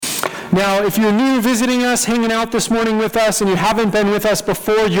Now, if you're new visiting us, hanging out this morning with us, and you haven't been with us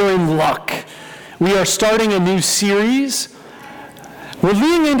before, you're in luck. We are starting a new series. We're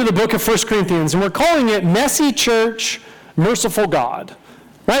leading into the book of 1 Corinthians, and we're calling it Messy Church, Merciful God.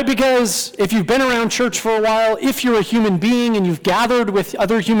 Right? Because if you've been around church for a while, if you're a human being and you've gathered with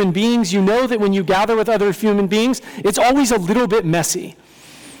other human beings, you know that when you gather with other human beings, it's always a little bit messy.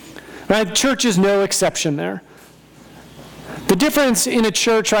 Right? Church is no exception there. The difference in a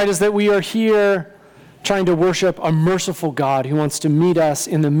church, right, is that we are here trying to worship a merciful God who wants to meet us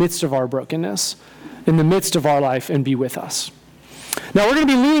in the midst of our brokenness, in the midst of our life, and be with us. Now, we're going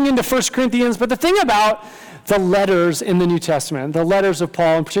to be leaning into 1 Corinthians, but the thing about the letters in the New Testament, the letters of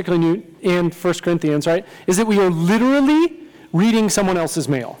Paul, and particularly in 1 Corinthians, right, is that we are literally reading someone else's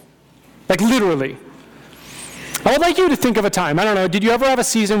mail. Like, literally. I would like you to think of a time. I don't know, did you ever have a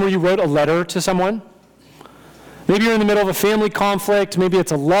season where you wrote a letter to someone? Maybe you're in the middle of a family conflict, maybe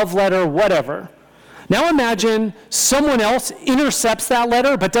it's a love letter, whatever. Now imagine someone else intercepts that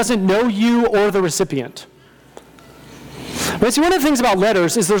letter but doesn't know you or the recipient. Right, see, one of the things about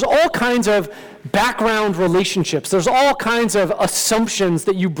letters is there's all kinds of background relationships. There's all kinds of assumptions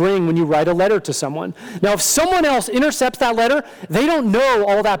that you bring when you write a letter to someone. Now, if someone else intercepts that letter, they don't know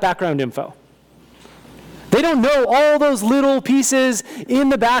all that background info. They don't know all those little pieces in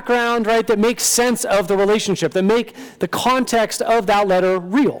the background, right, that make sense of the relationship, that make the context of that letter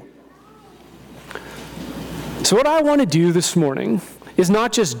real. So what I want to do this morning is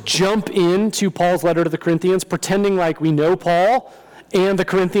not just jump into Paul's letter to the Corinthians, pretending like we know Paul and the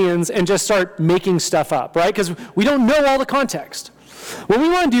Corinthians and just start making stuff up, right? Because we don't know all the context. What we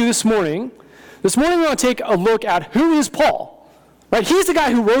want to do this morning we want to take a look at who is Paul. Right? He's the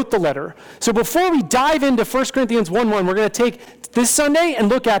guy who wrote the letter. So before we dive into 1 Corinthians 1:1, we're going to take this Sunday and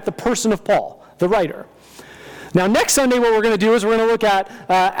look at the person of Paul, the writer. Now, next Sunday, what we're going to do is we're going to look at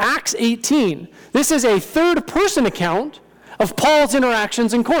Acts 18. This is a third-person account of Paul's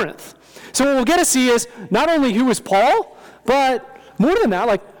interactions in Corinth. So what we'll get to see is not only who is Paul, but more than that,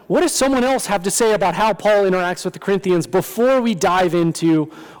 like, what does someone else have to say about how Paul interacts with the Corinthians before we dive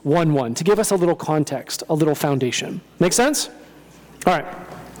into 1:1, to give us a little context, a little foundation. Make sense? All right,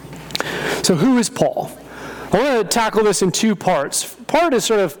 so who is Paul? I want to tackle this in two parts. Part is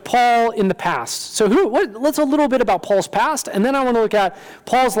sort of Paul in the past. So let's a little bit about Paul's past, and then I want to look at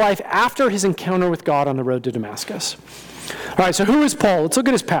Paul's life after his encounter with God on the road to Damascus. All right, so who is Paul? Let's look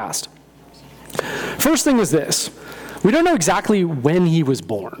at his past. First thing is this. We don't know exactly when he was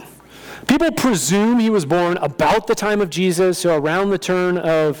born. People presume he was born about the time of Jesus, so around the turn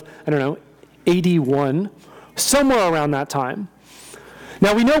of, AD 1, somewhere around that time.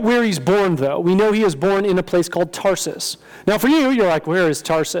 Now, we know where he's born, though. We know he is born in a place called Tarsus. Now, for you, you're like, where is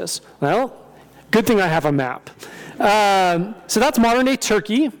Tarsus? Well, good thing I have a map. So that's modern-day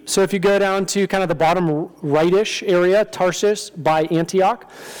Turkey. So if you go down to kind of the bottom right-ish area, Tarsus by Antioch.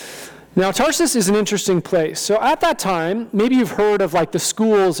 Now, Tarsus is an interesting place. So at that time, maybe you've heard of like the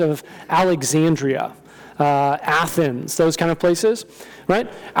schools of Alexandria, Athens, those kind of places, right?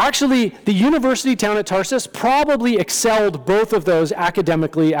 Actually, the university town at Tarsus probably excelled both of those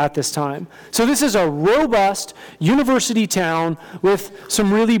academically at this time. So this is a robust university town with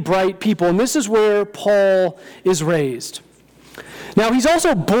some really bright people, and this is where Paul is raised. Now, he's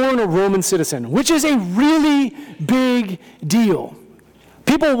also born a Roman citizen, which is a really big deal.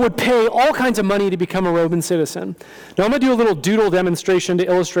 People would pay all kinds of money to become a Roman citizen. Now, I'm going to do a little doodle demonstration to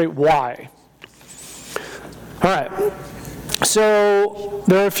illustrate why. All right, so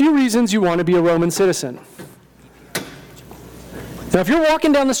there are a few reasons you want to be a Roman citizen. Now, if you're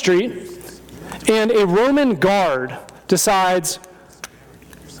walking down the street and a Roman guard decides,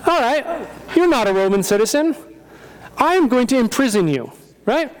 all right, you're not a Roman citizen, I'm going to imprison you,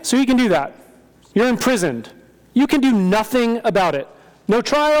 right? So you can do that. You're imprisoned. You can do nothing about it. No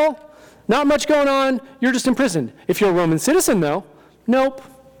trial, not much going on, you're just imprisoned. If you're a Roman citizen, though, nope,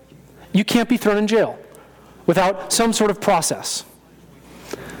 you can't be thrown in jail without some sort of process.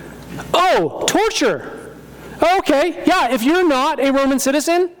 Oh, torture. Okay, yeah, if you're not a Roman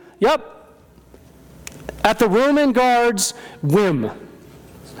citizen, yep, at the Roman guard's whim.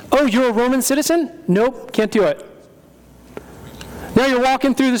 Oh, you're a Roman citizen? Nope, can't do it. Now you're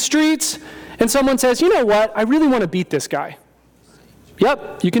walking through the streets, and someone says, you know what, I really want to beat this guy.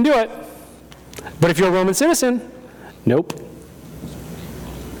 Yep, you can do it. But if you're a Roman citizen, nope.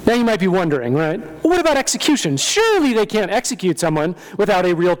 Now you might be wondering, right? Well, what about execution? Surely they can't execute someone without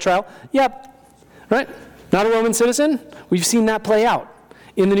a real trial. Yep, right? Not a Roman citizen? We've seen that play out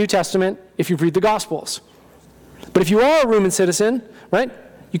in the New Testament if you read the Gospels. But if you are a Roman citizen, right,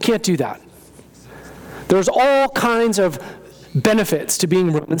 you can't do that. There's all kinds of benefits to being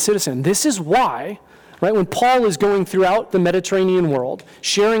a Roman citizen. This is why, right, when Paul is going throughout the Mediterranean world,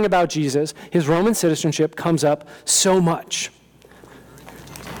 sharing about Jesus, his Roman citizenship comes up so much.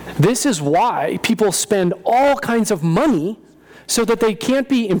 This is why people spend all kinds of money so that they can't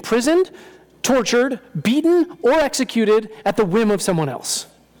be imprisoned, tortured, beaten, or executed at the whim of someone else.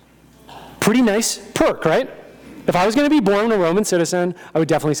 Pretty nice perk, right? If I was going to be born a Roman citizen, I would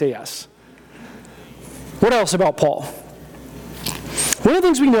definitely say yes. What else about Paul? One of the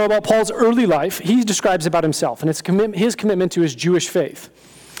things we know about Paul's early life, he describes about himself, and it's his commitment to his Jewish faith.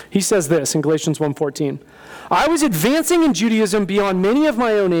 He says this in Galatians 1:14. I was advancing in Judaism beyond many of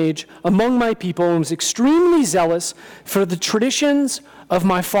my own age among my people and was extremely zealous for the traditions of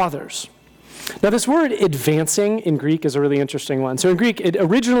my fathers. Now, this word advancing in Greek is a really interesting one. So in Greek,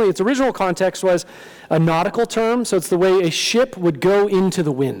 its original context was a nautical term, so it's the way a ship would go into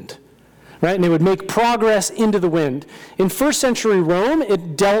the wind, right? And they would make progress into the wind. In first century Rome,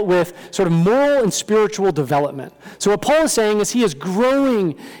 it dealt with sort of moral and spiritual development. So what Paul is saying is he is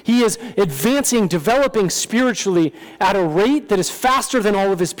growing, he is advancing, developing spiritually at a rate that is faster than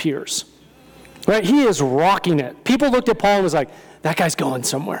all of his peers, right? He is rocking it. People looked at Paul and was like, that guy's going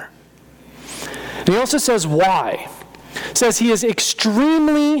somewhere. And he also says why. He says he is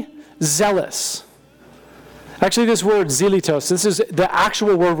extremely zealous. Actually, this word zelitos, this is the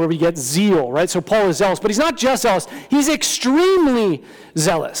actual word where we get zeal, right? So Paul is zealous, but he's not just zealous, he's extremely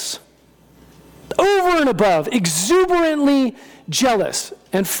zealous. Over and above, exuberantly jealous.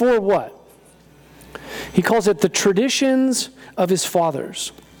 And for what? He calls it the traditions of his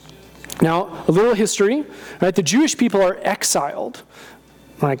fathers. Now, a little history, right? The Jewish people are exiled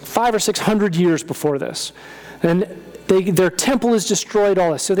like 500 or 600 years before this. And their temple is destroyed,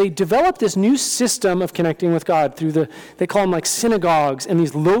 all this. So they developed this new system of connecting with God through they call them like synagogues and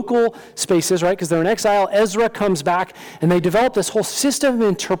these local spaces, right? Because they're in exile. Ezra comes back and they develop this whole system of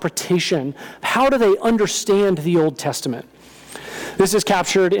interpretation. How do they understand the Old Testament? This is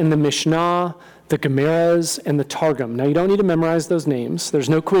captured in the Mishnah, the Gemaras, and the Targum. Now, you don't need to memorize those names. There's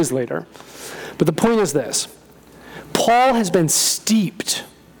no quiz later. But the point is this. Paul has been steeped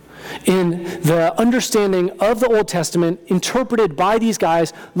in the understanding of the Old Testament interpreted by these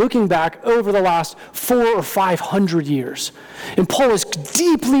guys looking back over the last 400 or 500 years. And Paul is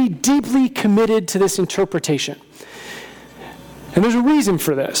deeply, deeply committed to this interpretation. And there's a reason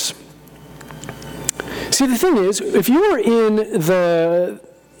for this. See, the thing is, if you were in the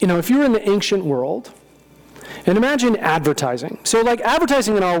ancient world, and imagine advertising. So like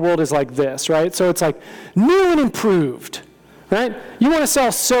advertising in our world is like this, right? So it's like new and improved. Right? You want to sell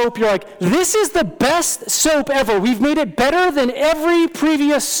soap, you're like, this is the best soap ever. We've made it better than every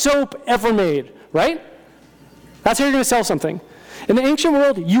previous soap ever made, right? That's how you're going to sell something. In the ancient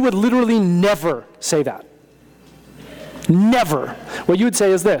world, you would literally never say that. Never. What you would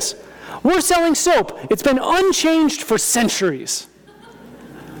say is this: we're selling soap. It's been unchanged for centuries.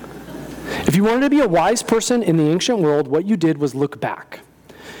 If you wanted to be a wise person in the ancient world, what you did was look back.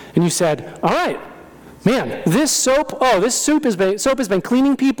 And you said, all right, man, this soap has been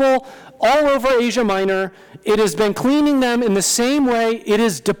cleaning people all over Asia Minor. It has been cleaning them in the same way. It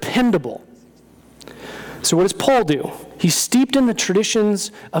is dependable. So what does Paul do? He's steeped in the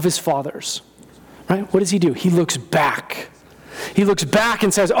traditions of his fathers. Right? What does he do? He looks back. He looks back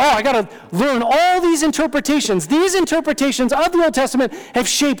and says, I got to learn all these interpretations. These interpretations of the Old Testament have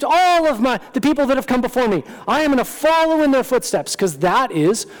shaped all of the people that have come before me. I am going to follow in their footsteps because that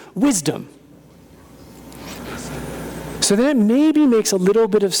is wisdom. So then it maybe makes a little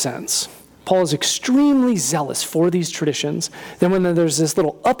bit of sense. Paul is extremely zealous for these traditions. Then when there's this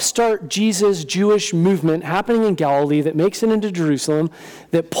little upstart Jesus Jewish movement happening in Galilee that makes it into Jerusalem,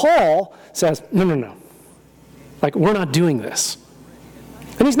 that Paul says, no. Like, we're not doing this.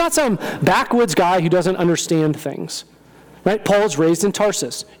 And he's not some backwoods guy who doesn't understand things. Right? Paul is raised in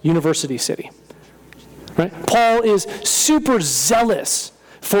Tarsus, university city. Right? Paul is super zealous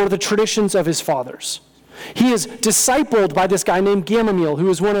for the traditions of his fathers. He is discipled by this guy named Gamaliel,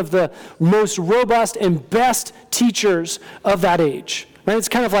 who is one of the most robust and best teachers of that age. Right? It's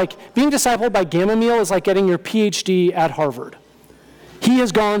kind of like being discipled by Gamaliel is like getting your PhD at Harvard. He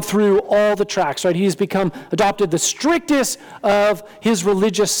has gone through all the tracks, right? He has adopted the strictest of his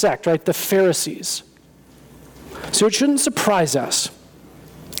religious sect, right? The Pharisees. So it shouldn't surprise us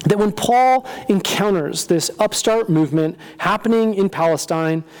that when Paul encounters this upstart movement happening in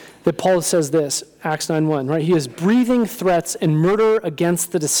Palestine, that Paul says this, Acts 9:1, right? He is breathing threats and murder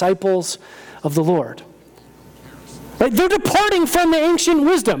against the disciples of the Lord. Right? They're departing from the ancient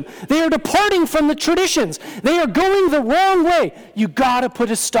wisdom. They are departing from the traditions. They are going the wrong way. You got to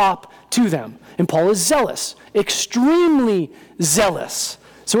put a stop to them. And Paul is zealous, extremely zealous.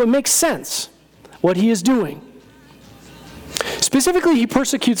 So it makes sense what he is doing. Specifically, he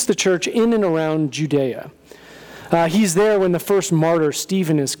persecutes the church in and around Judea. He's there when the first martyr,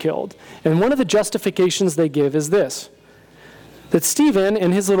 Stephen, is killed. And one of the justifications they give is this, that Stephen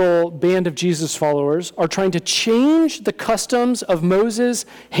and his little band of Jesus followers are trying to change the customs of Moses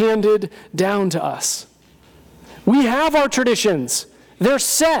handed down to us. We have our traditions. They're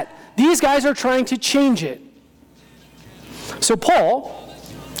set. These guys are trying to change it. So Paul,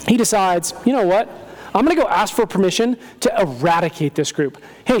 he decides, you know what? I'm going to go ask for permission to eradicate this group.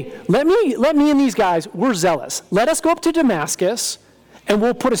 Hey, let me and these guys, we're zealous. Let us go up to Damascus, and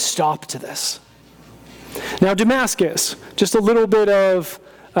we'll put a stop to this. Now, Damascus, just a little bit of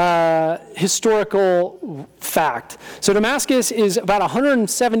historical fact. So Damascus is about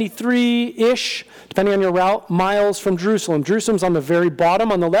 173-ish, depending on your route, miles from Jerusalem. Jerusalem's on the very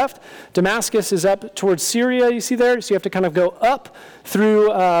bottom on the left. Damascus is up towards Syria, you see there? So you have to kind of go up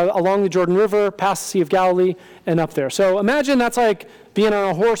through, along the Jordan River, past the Sea of Galilee, and up there. So imagine that's like being on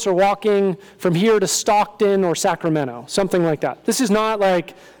a horse or walking from here to Stockton or Sacramento, something like that. This is not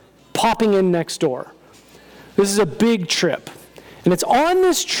like popping in next door. This is a big trip. And it's on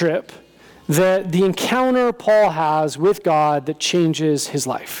this trip that the encounter Paul has with God that changes his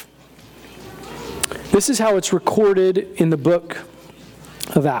life. This is how it's recorded in the book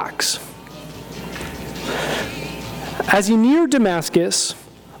of Acts. As he neared Damascus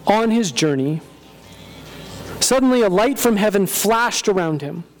on his journey, suddenly a light from heaven flashed around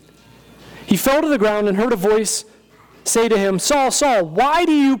him. He fell to the ground and heard a voice say to him, "Saul, Saul, why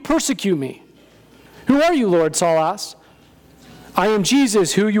do you persecute me?" "Who are you, Lord?" Saul asked. "I am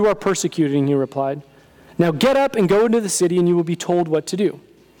Jesus, who you are persecuting," he replied. "Now get up and go into the city, and you will be told what to do."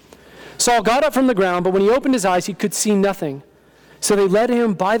 Saul got up from the ground, but when he opened his eyes, he could see nothing. So they led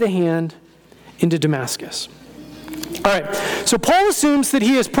him by the hand into Damascus. All right, so Paul assumes that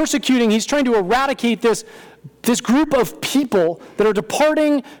he is persecuting, he's trying to eradicate this group of people that are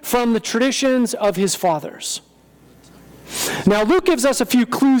departing from the traditions of his fathers. Now, Luke gives us a few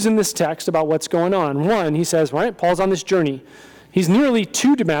clues in this text about what's going on. One, he says, right, Paul's on this journey. He's nearly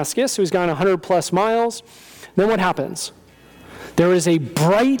to Damascus, so he's gone 100 plus miles. Then what happens? There is a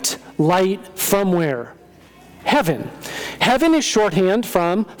bright light from where? Heaven. Heaven is shorthand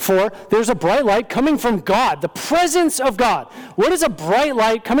for there's a bright light coming from God, the presence of God. What does a bright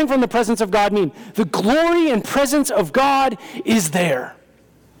light coming from the presence of God mean? The glory and presence of God is there.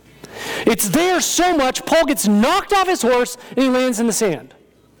 It's there so much, Paul gets knocked off his horse and he lands in the sand.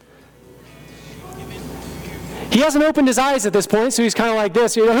 He hasn't opened his eyes at this point, so he's kind of like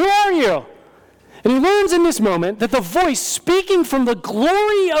this. You know, "Who are you?" And he learns in this moment that the voice speaking from the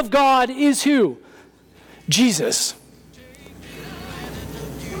glory of God is who? Jesus.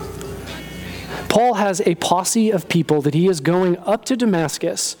 Paul has a posse of people that he is going up to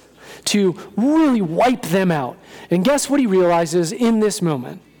Damascus to really wipe them out. And guess what he realizes in this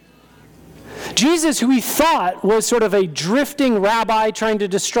moment? Jesus, who he thought was sort of a drifting rabbi trying to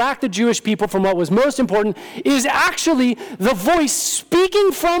distract the Jewish people from what was most important, is actually the voice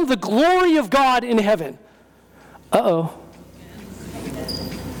speaking from the glory of God in heaven. Uh-oh.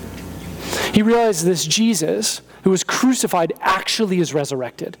 He realized this Jesus who was crucified actually is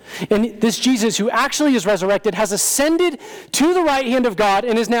resurrected. And this Jesus who actually is resurrected has ascended to the right hand of God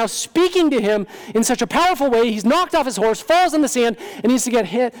and is now speaking to him in such a powerful way. He's knocked off his horse, falls in the sand, and needs to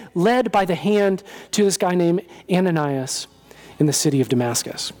get led by the hand to this guy named Ananias in the city of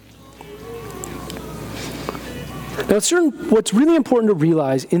Damascus. Now, what's really important to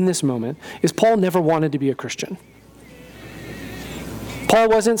realize in this moment is Paul never wanted to be a Christian. Paul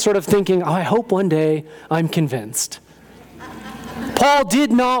wasn't sort of thinking, I hope one day I'm convinced. Paul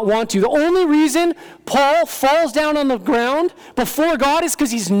did not want to. The only reason Paul falls down on the ground before God is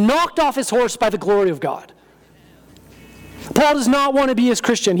because he's knocked off his horse by the glory of God. Paul does not want to be his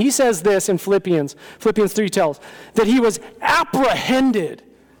Christian. He says this in Philippians. Philippians 3 tells that he was apprehended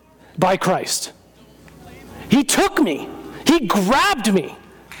by Christ. He took me. He grabbed me.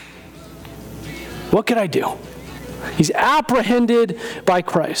 What could I do? He's apprehended by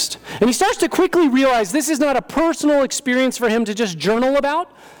Christ. And he starts to quickly realize this is not a personal experience for him to just journal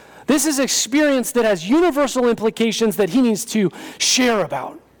about. This is an experience that has universal implications that he needs to share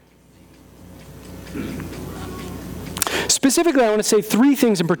about. Specifically, I want to say three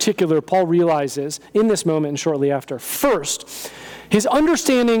things in particular Paul realizes in this moment and shortly after. First, his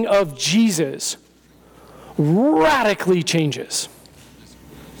understanding of Jesus radically changes.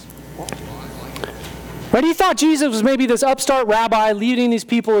 Right? He thought Jesus was maybe this upstart rabbi leading these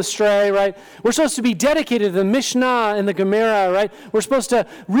people astray, right? We're supposed to be dedicated to the Mishnah and the Gemara, right? We're supposed to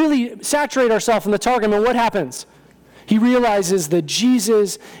really saturate ourselves in the Targum, and what happens? He realizes that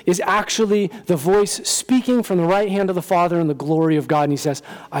Jesus is actually the voice speaking from the right hand of the Father in the glory of God, and he says,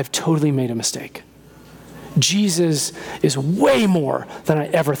 I've totally made a mistake. Jesus is way more than I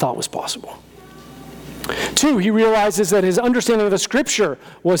ever thought was possible. 2, he realizes that his understanding of the Scripture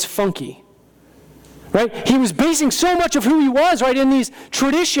was funky. Right? He was basing so much of who he was, right, in these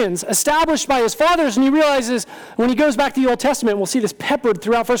traditions established by his fathers, and he realizes when he goes back to the Old Testament, we'll see this peppered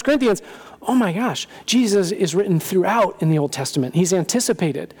throughout 1 Corinthians, oh my gosh, Jesus is written throughout in the Old Testament. He's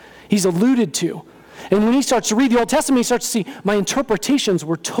anticipated. He's alluded to. And when he starts to read the Old Testament, he starts to see my interpretations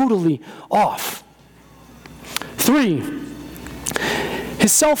were totally off. 3,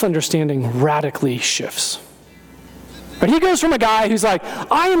 his self-understanding radically shifts. But he goes from a guy who's like,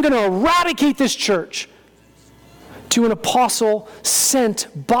 I am going to eradicate this church, to an apostle sent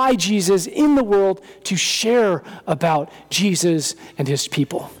by Jesus in the world to share about Jesus and his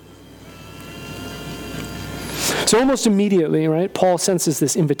people. So almost immediately, right, Paul senses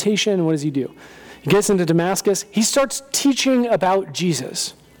this invitation, and what does he do? He gets into Damascus. He starts teaching about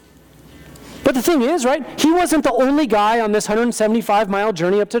Jesus. But the thing is, right, he wasn't the only guy on this 175-mile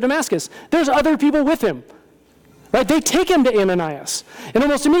journey up to Damascus. There's other people with him. Right? They take him to Ananias. And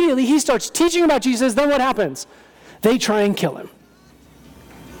almost immediately he starts teaching about Jesus. Then what happens? They try and kill him.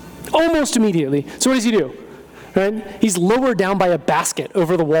 Almost immediately. So what does he do? Right? He's lowered down by a basket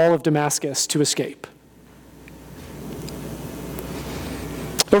over the wall of Damascus to escape.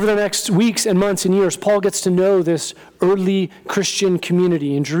 Over the next weeks and months and years, Paul gets to know this early Christian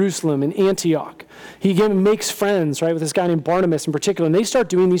community in Jerusalem and Antioch. He makes friends, right, with this guy named Barnabas in particular, and they start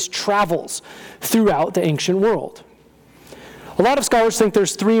doing these travels throughout the ancient world. A lot of scholars think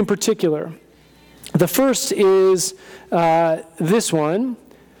there's 3 in particular. The first is this one.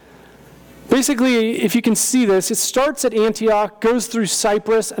 Basically, if you can see this, it starts at Antioch, goes through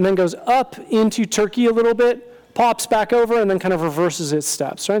Cyprus, and then goes up into Turkey a little bit, pops back over, and then kind of reverses its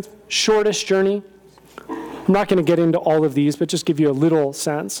steps, right? Shortest journey. I'm not going to get into all of these, but just give you a little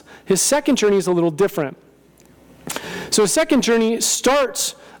sense. His second journey is a little different. So his second journey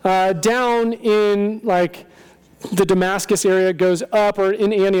starts down in like the Damascus area, goes up, or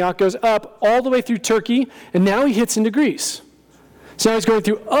in Antioch, goes up all the way through Turkey, and now he hits into Greece. So now he's going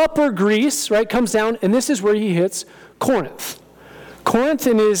through upper Greece, right, comes down, and this is where he hits Corinth. Corinth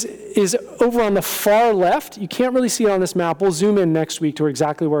is over on the far left. You can't really see it on this map. We'll zoom in next week to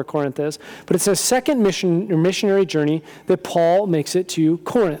exactly where Corinth is. But it's a second missionary journey that Paul makes it to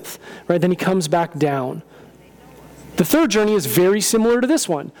Corinth. Right? Then he comes back down. The third journey is very similar to this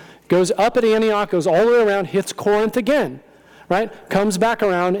one. Goes up at Antioch, goes all the way around, hits Corinth again. Right? Comes back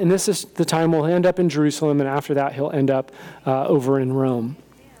around, and this is the time we'll end up in Jerusalem, and after that he'll end up over in Rome.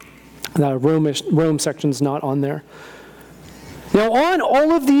 The Rome section's not on there. Now, on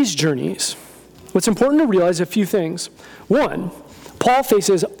all of these journeys, what's important to realize a few things. 1, Paul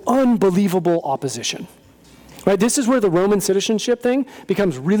faces unbelievable opposition. Right? This is where the Roman citizenship thing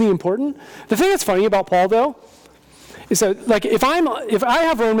becomes really important. The thing that's funny about Paul, though, is that like if I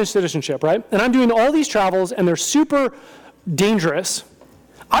have Roman citizenship, right, and I'm doing all these travels and they're super dangerous,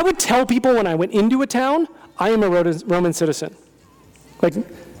 I would tell people when I went into a town, I am a Roman citizen. Like,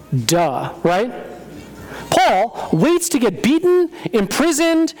 duh, right? Paul waits to get beaten,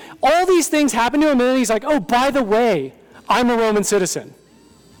 imprisoned, all these things happen to him, and then he's like, oh, by the way, I'm a Roman citizen.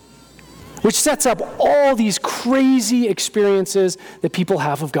 Which sets up all these crazy experiences that people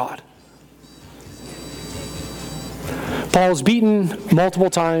have of God. Paul's beaten multiple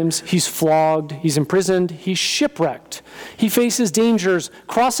times, he's flogged, he's imprisoned, he's shipwrecked. He faces dangers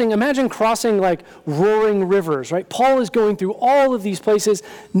imagine crossing like roaring rivers, right? Paul is going through all of these places,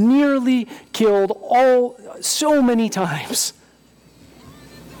 nearly killed so many times.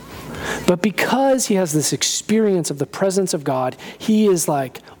 But because he has this experience of the presence of God, he is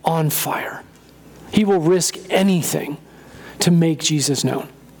like on fire. He will risk anything to make Jesus known.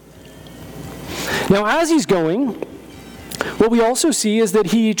 Now, as he's going, what we also see is that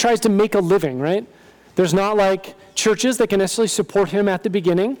he tries to make a living, right? There's not like churches that can necessarily support him at the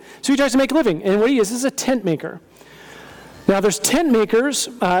beginning. So he tries to make a living. And what he is a tent maker. Now, there's tent makers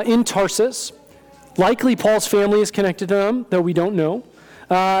in Tarsus. Likely Paul's family is connected to them, though we don't know.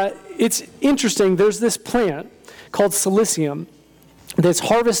 It's interesting. There's this plant called silicium that's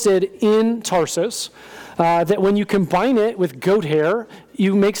harvested in Tarsus that when you combine it with goat hair,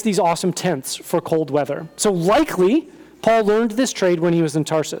 you makes these awesome tents for cold weather. So likely Paul learned this trade when he was in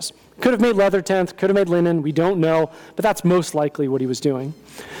Tarsus. Could have made leather tent, could have made linen, we don't know, but that's most likely what he was doing.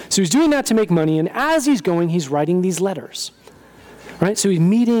 So he's doing that to make money, and as he's going, he's writing these letters, right? So he's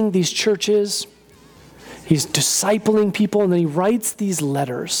meeting these churches, he's discipling people, and then he writes these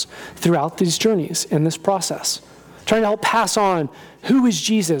letters throughout these journeys in this process, trying to help pass on who is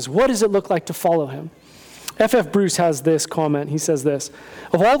Jesus, what does it look like to follow him. F.F. Bruce has this comment. He says this: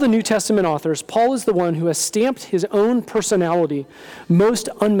 of all the New Testament authors, Paul is the one who has stamped his own personality most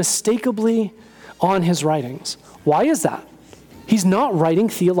unmistakably on his writings. Why is that? He's not writing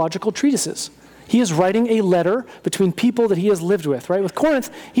theological treatises. He is writing a letter between people that he has lived with, right? With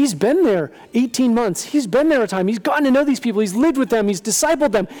Corinth, he's been there 18 months. He's been there a time. He's gotten to know these people. He's lived with them. He's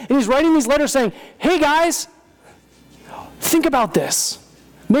discipled them. And he's writing these letters saying, hey guys, think about this.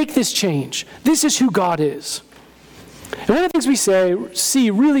 Make this change. This is who God is. And one of the things we see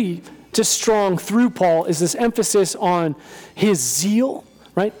really just strong through Paul is this emphasis on his zeal,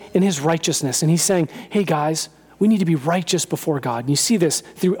 right? And his righteousness. And he's saying, hey guys, we need to be righteous before God. And you see this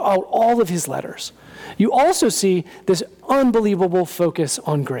throughout all of his letters. You also see this unbelievable focus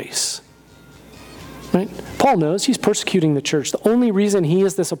on grace. Right? Paul knows he's persecuting the church. The only reason he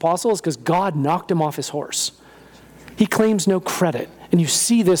is this apostle is because God knocked him off his horse. He claims no credit. And you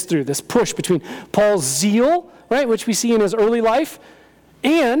see this through this push between Paul's zeal, right, which we see in his early life,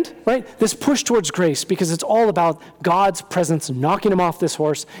 and, right, this push towards grace, because it's all about God's presence knocking him off this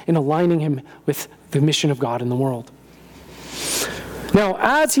horse and aligning him with the mission of God in the world. Now,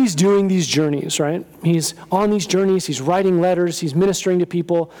 as he's doing these journeys, right, he's on these journeys, he's writing letters, he's ministering to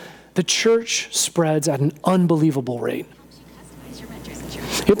people, the church spreads at an unbelievable rate.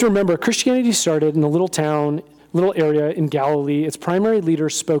 You have to remember, Christianity started in a little area in Galilee. Its primary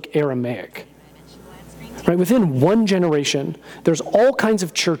leaders spoke Aramaic. Right, within one generation, there's all kinds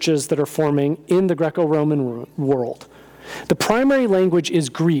of churches that are forming in the Greco-Roman world. The primary language is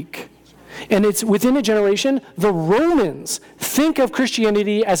Greek. And it's within a generation, the Romans think of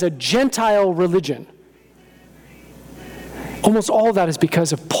Christianity as a Gentile religion. Almost all of that is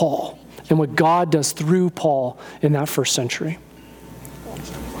because of Paul and what God does through Paul in that first century.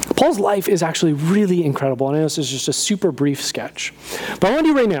 Paul's life is actually really incredible, and I know this is just a super brief sketch. But I want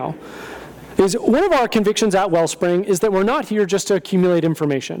to do right now is one of our convictions at Wellspring is that we're not here just to accumulate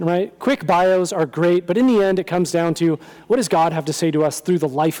information, right? Quick bios are great, but in the end, it comes down to what does God have to say to us through the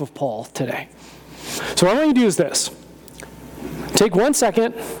life of Paul today? So what I want you to do is this. Take 1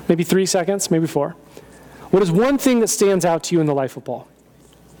 second, maybe 3 seconds, maybe 4. What is one thing that stands out to you in the life of Paul?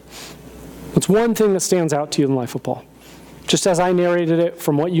 What's one thing that stands out to you in the life of Paul? Just as I narrated it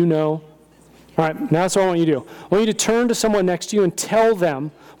from what you know. All right, now that's what I want you to do. I want you to turn to someone next to you and tell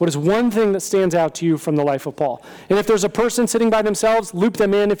them what is one thing that stands out to you from the life of Paul. And if there's a person sitting by themselves, loop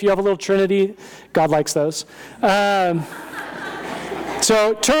them in if you have a little Trinity. God likes those.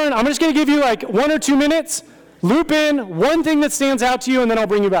 So turn, I'm just going to give you like 1 or 2 minutes. Loop in one thing that stands out to you, and then I'll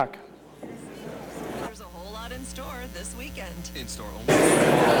bring you back. There's a whole lot in store this weekend. In store only.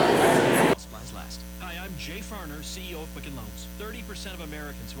 Supplies last. Hi, I'm Jay Farner, CEO of Quicken Loans. 30% of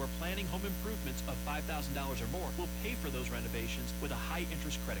Americans who are planning home improvements of $5,000 or more will pay for those renovations with a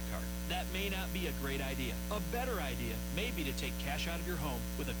high-interest credit card. That may not be a great idea. A better idea may be to take cash out of your home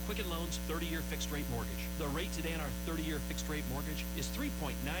with a Quicken Loans 30-year fixed-rate mortgage. The rate today on our 30-year fixed-rate mortgage is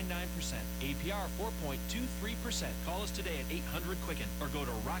 3.99%, APR 4.23%. Call us today at 800-QUICKEN or go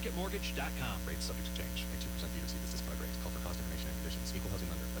to rocketmortgage.com. Rates subject to change. Pay 2% BOC. This is 5 rates. Call for cost information and conditions. Equal housing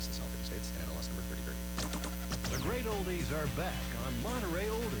lender. Best in all 50 states. And NMLS number 3030. The Great Oldies are back on Monterey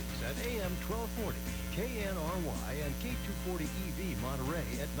Oldies at AM 1240, KNRY, and K240EV Monterey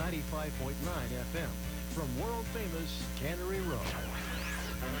at 95.9 FM from world-famous Cannery Row.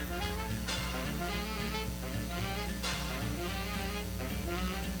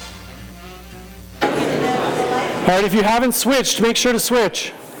 All right, if you haven't switched, make sure to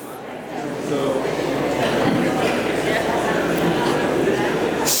switch.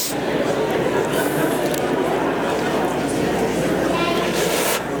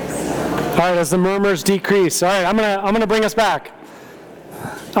 All right, as the murmurs decrease. All right, I'm gonna bring us back.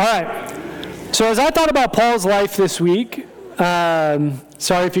 All right. So as I thought about Paul's life this week,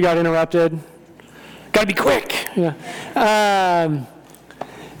 sorry if you got interrupted. Got to be quick. Yeah.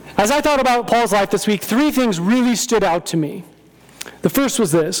 As I thought about Paul's life this week, 3 things really stood out to me. The first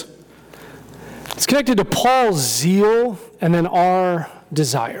was this. It's connected to Paul's zeal and then our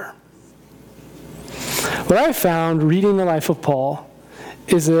desire. What I found reading the life of Paul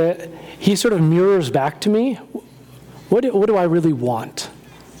is that he sort of mirrors back to me, what do I really want?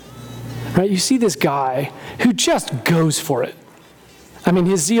 Right? You see this guy who just goes for it. I mean,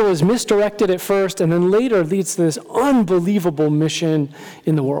 his zeal is misdirected at first and then later leads to this unbelievable mission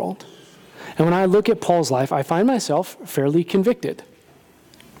in the world. And when I look at Paul's life, I find myself fairly convicted.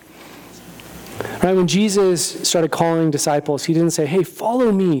 Right, when Jesus started calling disciples, he didn't say, hey,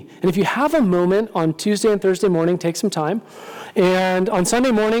 follow me. And if you have a moment on Tuesday and Thursday morning, take some time. And on Sunday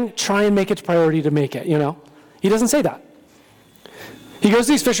morning, try and make it a priority to make it, He doesn't say that. He goes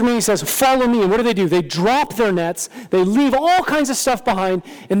to these fishermen, he says, follow me. And what do? They drop their nets, they leave all kinds of stuff behind,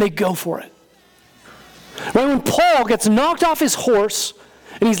 and they go for it. Right, when Paul gets knocked off his horse,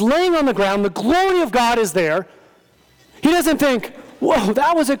 and he's laying on the ground, the glory of God is there, he doesn't think, whoa,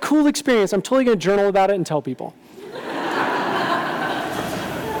 that was a cool experience. I'm totally going to journal about it and tell people.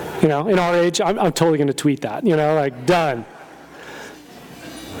 In our age, I'm totally going to tweet that, done.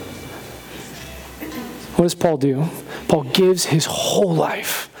 What does Paul do? Paul gives his whole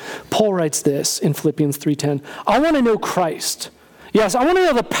life. Paul writes this in Philippians 3:10. I want to know Christ. Yes, I want to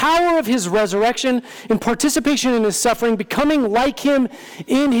know the power of his resurrection and participation in his suffering, becoming like him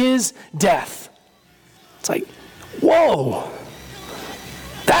in his death. It's like, whoa.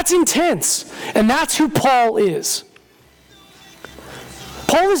 That's intense. And that's who Paul is.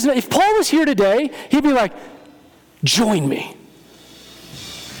 If Paul was here today, he'd be like, join me.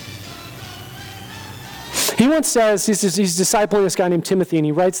 He once says, he's discipling this guy named Timothy, and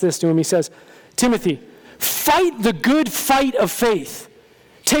he writes this to him. He says, Timothy, fight the good fight of faith.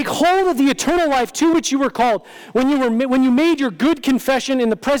 Take hold of the eternal life to which you were called when you made your good confession in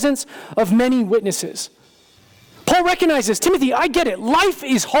the presence of many witnesses. Paul recognizes, Timothy, I get it. Life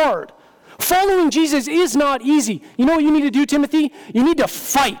is hard. Following Jesus is not easy. You know what you need to do, Timothy? You need to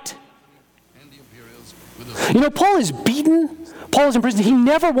fight. Paul is beaten. Paul is in prison. He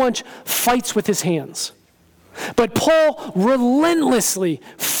never once fights with his hands. But Paul relentlessly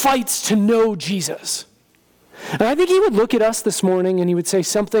fights to know Jesus. And I think he would look at us this morning and he would say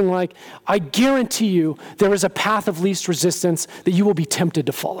something like, I guarantee you there is a path of least resistance that you will be tempted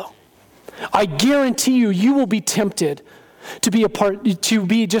to follow. I guarantee you will be tempted to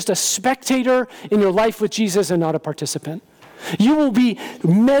be just a spectator in your life with Jesus and not a participant. You will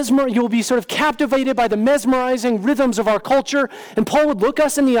be sort of captivated by the mesmerizing rhythms of our culture. And Paul would look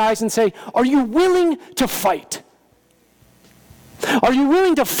us in the eyes and say, are you willing to fight? Are you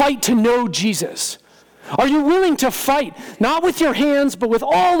willing to fight to know Jesus? Are you willing to fight, not with your hands, but with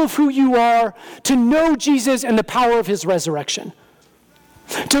all of who you are, to know Jesus and the power of his resurrection?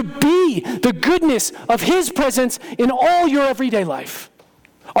 To be the goodness of his presence in all your everyday life.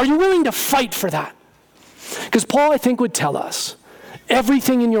 Are you willing to fight for that? Because Paul, I think, would tell us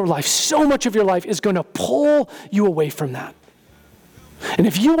everything in your life, so much of your life is going to pull you away from that. And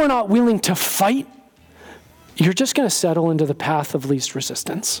if you are not willing to fight, you're just going to settle into the path of least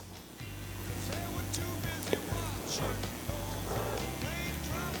resistance.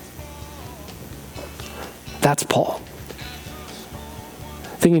 That's Paul.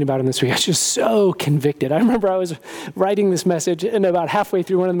 Thinking about him this week, I was just so convicted. I remember I was writing this message, and about halfway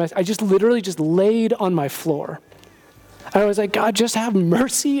through one of the messages, I just literally laid on my floor. And I was like, God, just have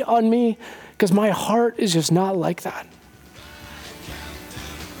mercy on me, because my heart is just not like that.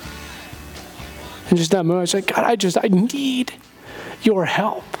 And just that moment, I was like, God, I need your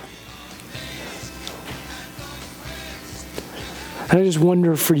help. And I just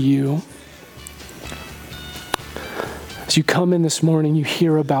wonder for you, as you come in this morning, you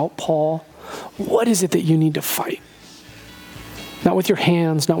hear about Paul, what is it that you need to fight? Not with your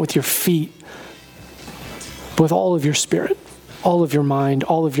hands, not with your feet, but with all of your spirit, all of your mind,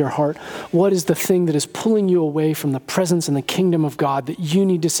 all of your heart. What is the thing that is pulling you away from the presence and the kingdom of God that you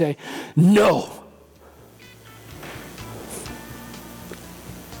need to say, no?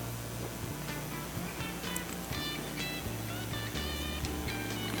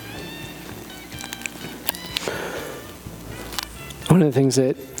 One of the things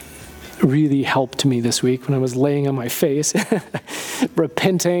that really helped me this week when I was laying on my face,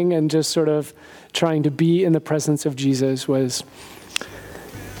 repenting and just sort of trying to be in the presence of Jesus was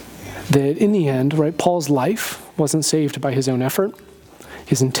that in the end, right, Paul's life wasn't saved by his own effort,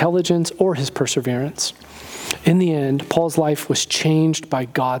 his intelligence, or his perseverance. In the end, Paul's life was changed by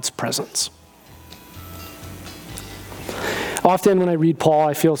God's presence. Often when I read Paul,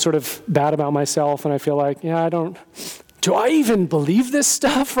 I feel sort of bad about myself, and I feel like, do I even believe this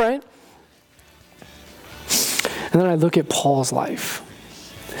stuff, right? And then I look at Paul's life,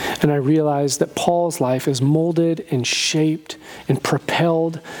 and I realize that Paul's life is molded and shaped and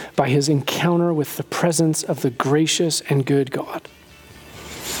propelled by his encounter with the presence of the gracious and good God.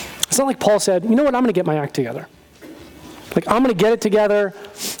 It's not like Paul said, you know what, I'm going to get my act together. Like, I'm going to get it together.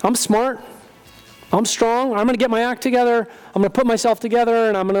 I'm smart. I'm strong. I'm going to get my act together. I'm going to put myself together,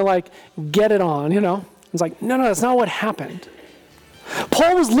 and I'm going to, get it on, It's like, no, that's not what happened.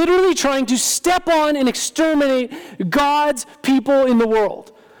 Paul was literally trying to step on and exterminate God's people in the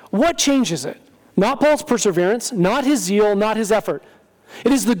world. What changes it? Not Paul's perseverance, not his zeal, not his effort.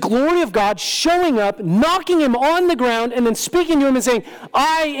 It is the glory of God showing up, knocking him on the ground, and then speaking to him and saying,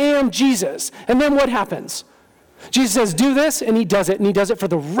 I am Jesus. And then what happens? Jesus says, do this, and he does it for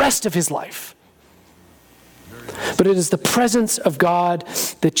the rest of his life. But it is the presence of God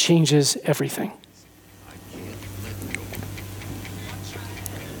that changes everything.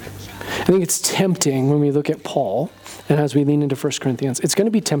 I think it's tempting when we look at Paul, and as we lean into 1 Corinthians, it's going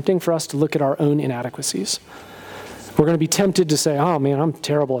to be tempting for us to look at our own inadequacies. We're going to be tempted to say, oh man, I'm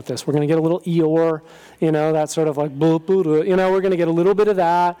terrible at this. We're going to get a little Eeyore, that sort of like, we're going to get a little bit of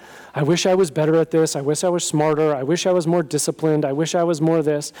that. I wish I was better at this. I wish I was smarter. I wish I was more disciplined. I wish I was more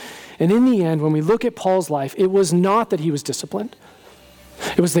this. And in the end, when we look at Paul's life, it was not that he was disciplined.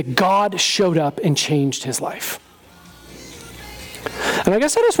 It was that God showed up and changed his life. And I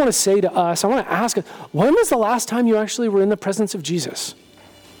guess I just want to say to us, I want to ask, when was the last time you actually were in the presence of Jesus?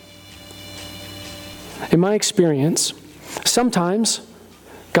 In my experience, sometimes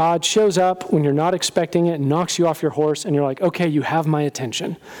God shows up when you're not expecting it and knocks you off your horse and you're like, okay, you have my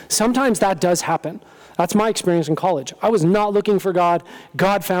attention. Sometimes that does happen. That's my experience in college. I was not looking for God.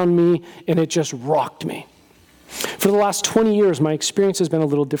 God found me and it just rocked me. For the last 20 years, my experience has been a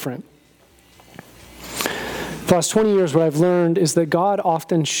little different. For the last 20 years, what I've learned is that God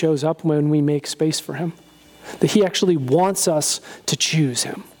often shows up when we make space for him. That he actually wants us to choose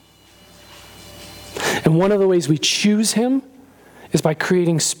him. And one of the ways we choose him is by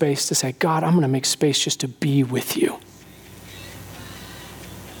creating space to say, God, I'm going to make space just to be with you.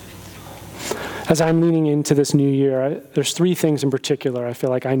 As I'm leaning into this new year, there's 3 things in particular I feel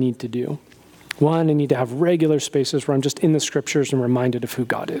like I need to do. 1, I need to have regular spaces where I'm just in the scriptures and reminded of who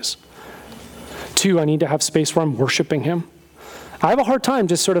God is. 2, I need to have space where I'm worshiping him. I have a hard time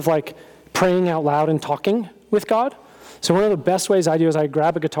just sort of like praying out loud and talking with God. So one of the best ways I do is I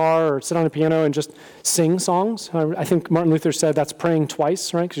grab a guitar or sit on a piano and just sing songs. I think Martin Luther said that's praying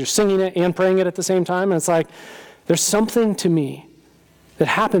twice, right? Because you're singing it and praying it at the same time. And it's like, there's something to me that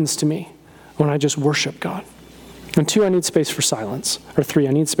happens to me when I just worship God. And 2, I need space for silence. Or 3,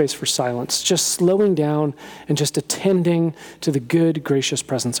 I need space for silence. Just slowing down and just attending to the good, gracious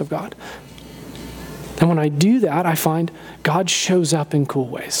presence of God. And when I do that, I find God shows up in cool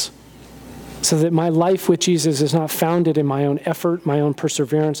ways. So that my life with Jesus is not founded in my own effort, my own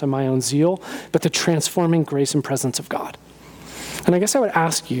perseverance, and my own zeal, but the transforming grace and presence of God. And I guess I would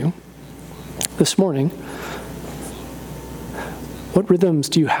ask you this morning, what rhythms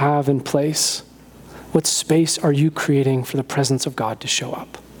do you have in place? What space are you creating for the presence of God to show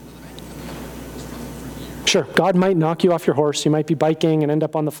up? Sure, God might knock you off your horse. You might be biking and end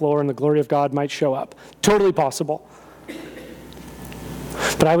up on the floor, and the glory of God might show up. Totally possible.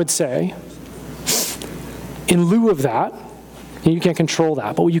 But I would say, in lieu of that, and you can't control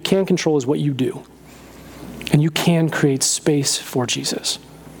that, but what you can control is what you do. And you can create space for Jesus.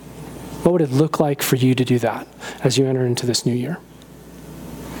 What would it look like for you to do that as you enter into this new year?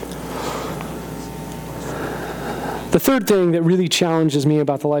 The third thing that really challenges me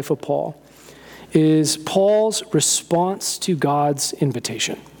about the life of Paul is Paul's response to God's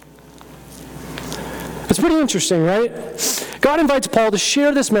invitation. It's pretty interesting, right? God invites Paul to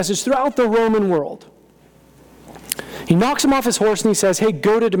share this message throughout the Roman world. He knocks him off his horse and he says, hey,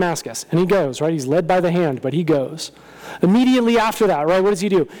 go to Damascus. And he goes, right? He's led by the hand, but he goes. Immediately after that, right, what does he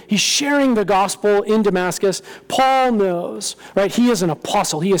do? He's sharing the gospel in Damascus. Paul knows, right, he is an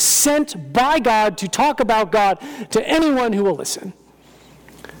apostle. He is sent by God to talk about God to anyone who will listen.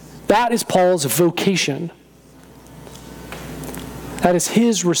 That is Paul's vocation. That is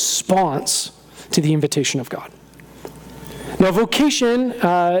his response to the invitation of God. Now, vocation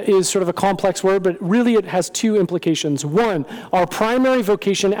is sort of a complex word, but really it has 2 implications. 1, our primary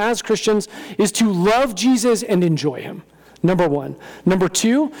vocation as Christians is to love Jesus and enjoy him. Number 1. Number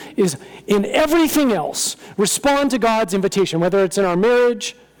 2 is in everything else, respond to God's invitation, whether it's in our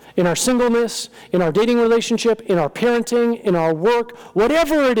marriage, in our singleness, in our dating relationship, in our parenting, in our work,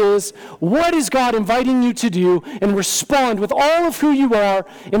 whatever it is, what is God inviting you to do? And respond with all of who you are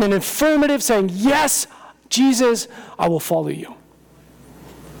in an affirmative saying, yes, Jesus, I will follow you.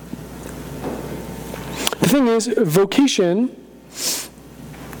 The thing is, vocation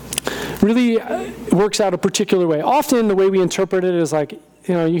really works out a particular way. Often the way we interpret it is like,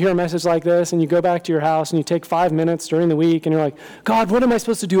 you hear a message like this and you go back to your house and you take 5 minutes during the week and you're like, God, what am I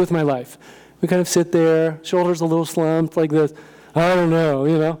supposed to do with my life? We kind of sit there, shoulders a little slumped like this. I don't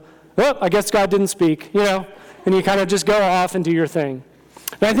know, Well, I guess God didn't speak, and you kind of just go off and do your thing.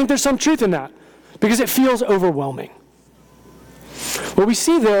 And I think there's some truth in that because it feels overwhelming. What we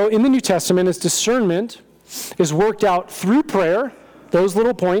see, though, in the New Testament is discernment is worked out through prayer, those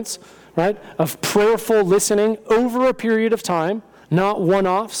little points, right, of prayerful listening over a period of time, not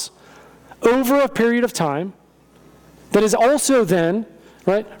one-offs, over a period of time, that is also then,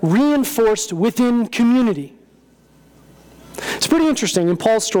 right, reinforced within community. It's pretty interesting. In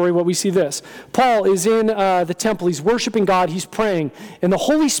Paul's story, what we see this. Paul is in the temple. He's worshiping God. He's praying. And the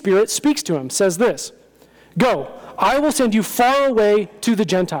Holy Spirit speaks to him, says this, "Go, I will send you far away to the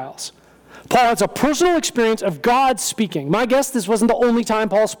Gentiles." Paul has a personal experience of God speaking. My guess, this wasn't the only time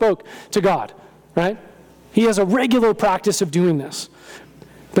Paul spoke to God, right? He has a regular practice of doing this.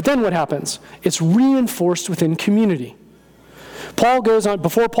 But then what happens? It's reinforced within community.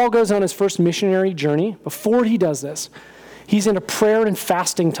 Before Paul goes on his first missionary journey, before he does this, he's in a prayer and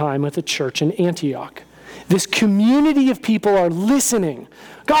fasting time with the church in Antioch. This community of people are listening.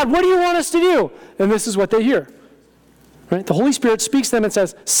 God, what do you want us to do? And this is what they hear. Right? The Holy Spirit speaks to them and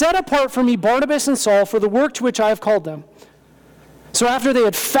says, "Set apart for me Barnabas and Saul for the work to which I have called them." So after they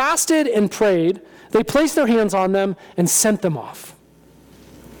had fasted and prayed, they placed their hands on them and sent them off.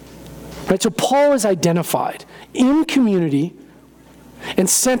 Right? So Paul is identified in community and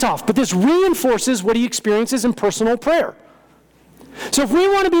sent off. But this reinforces what he experiences in personal prayer. So if we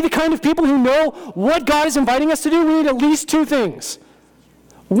want to be the kind of people who know what God is inviting us to do, we need at least two things.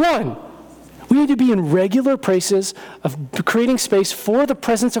 One, we need to be in regular places of creating space for the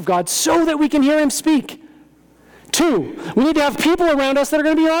presence of God so that we can hear him speak. Two, we need to have people around us that are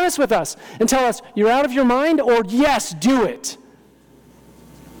going to be honest with us and tell us, "You're out of your mind," or "Yes, do it."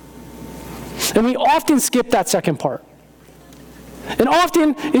 And we often skip that second part. And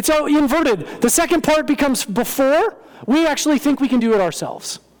often it's inverted. The second part becomes before. We actually think we can do it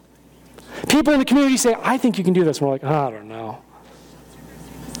ourselves. People in the community say, "I think you can do this." And we're like, "I don't know."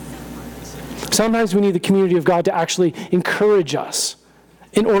 Sometimes we need the community of God to actually encourage us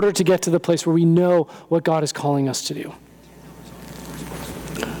in order to get to the place where we know what God is calling us to do.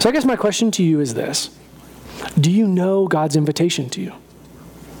 So I guess my question to you is this. Do you know God's invitation to you?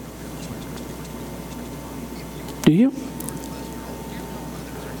 Do you?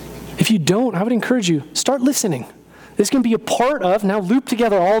 If you don't, I would encourage you, start listening. This can be a part of, now loop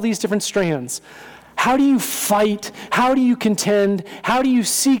together all these different strands. How do you fight? How do you contend? How do you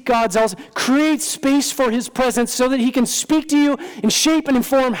seek God's zeal? Create space for his presence so that he can speak to you and shape and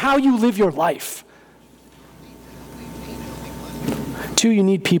inform how you live your life. Two, you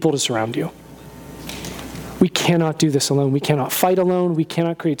need people to surround you. We cannot do this alone. We cannot fight alone. We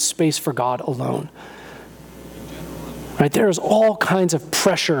cannot create space for God alone. Right? There is all kinds of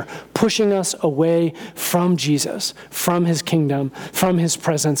pressure pushing us away from Jesus, from his kingdom, from his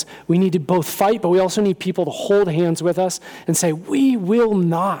presence. We need to both fight, but we also need people to hold hands with us and say, we will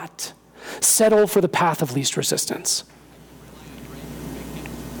not settle for the path of least resistance.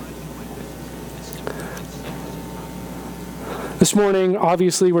 This morning,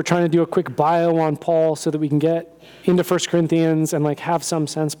 obviously, we're trying to do a quick bio on Paul so that we can get into 1 Corinthians and have some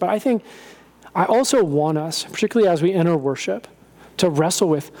sense. But I also want us, particularly as we enter worship, to wrestle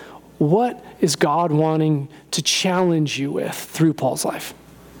with what is God wanting to challenge you with through Paul's life?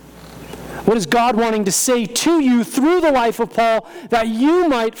 What is God wanting to say to you through the life of Paul that you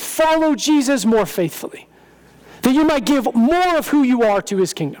might follow Jesus more faithfully? That you might give more of who you are to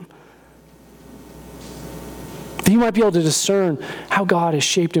his kingdom? That you might be able to discern how God has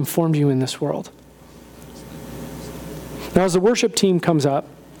shaped and formed you in this world? Now, as the worship team comes up,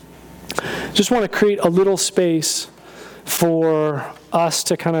 just want to create a little space for us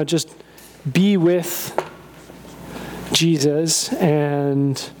to kind of just be with Jesus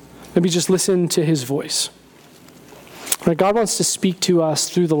and maybe just listen to his voice. Right? God wants to speak to us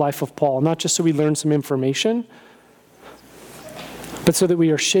through the life of Paul, not just so we learn some information, but so that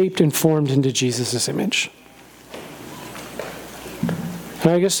we are shaped and formed into Jesus' image.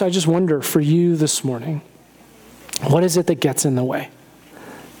 And I guess I just wonder for you this morning, what is it that gets in the way?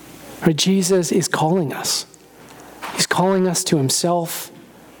 Right, Jesus is calling us. He's calling us to himself.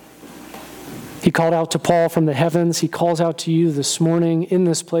 He called out to Paul from the heavens. He calls out to you this morning in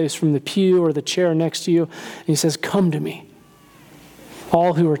this place from the pew or the chair next to you. And he says, come to me,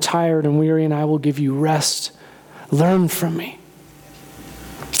 all who are tired and weary, and I will give you rest. Learn from me.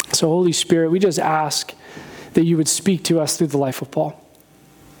 So Holy Spirit, we just ask that you would speak to us through the life of Paul.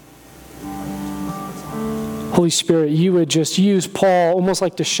 Holy Spirit, you would just use Paul almost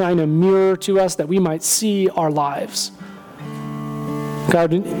like to shine a mirror to us that we might see our lives.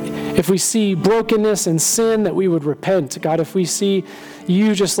 God, if we see brokenness and sin, that we would repent. God, if we see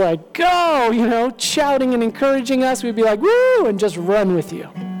you just go, shouting and encouraging us, we'd be like, woo, and just run with you.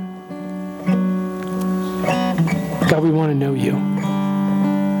 God, we want to know you.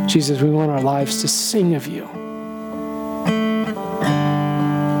 Jesus, we want our lives to sing of you.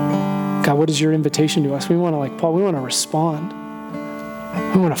 God, what is your invitation to us? We want to, like Paul, we want to respond.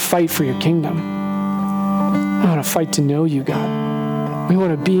 We want to fight for your kingdom. We want to fight to know you, God. We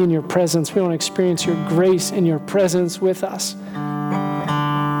want to be in your presence. We want to experience your grace and your presence with us.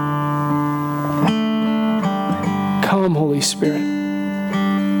 Come, Holy Spirit.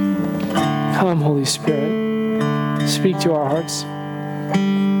 Come, Holy Spirit. Speak to our hearts.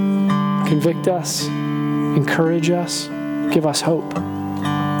 Convict us. Encourage us. Give us hope.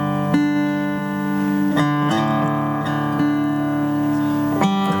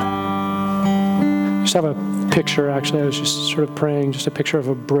 Just have a picture, actually, I was just sort of praying, just a picture of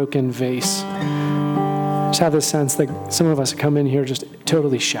a broken vase. Just have the sense that some of us come in here just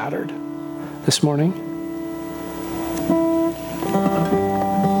totally shattered this morning.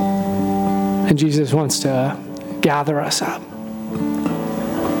 And Jesus wants to gather us up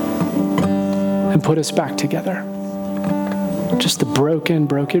and put us back together. Just the broken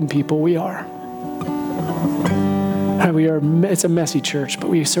people we are. It's a messy church, but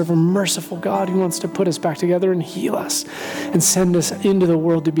we serve a merciful God who wants to put us back together and heal us and send us into the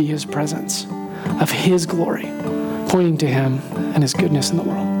world to be his presence of his glory, pointing to him and his goodness in the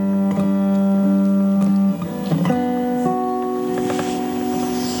world.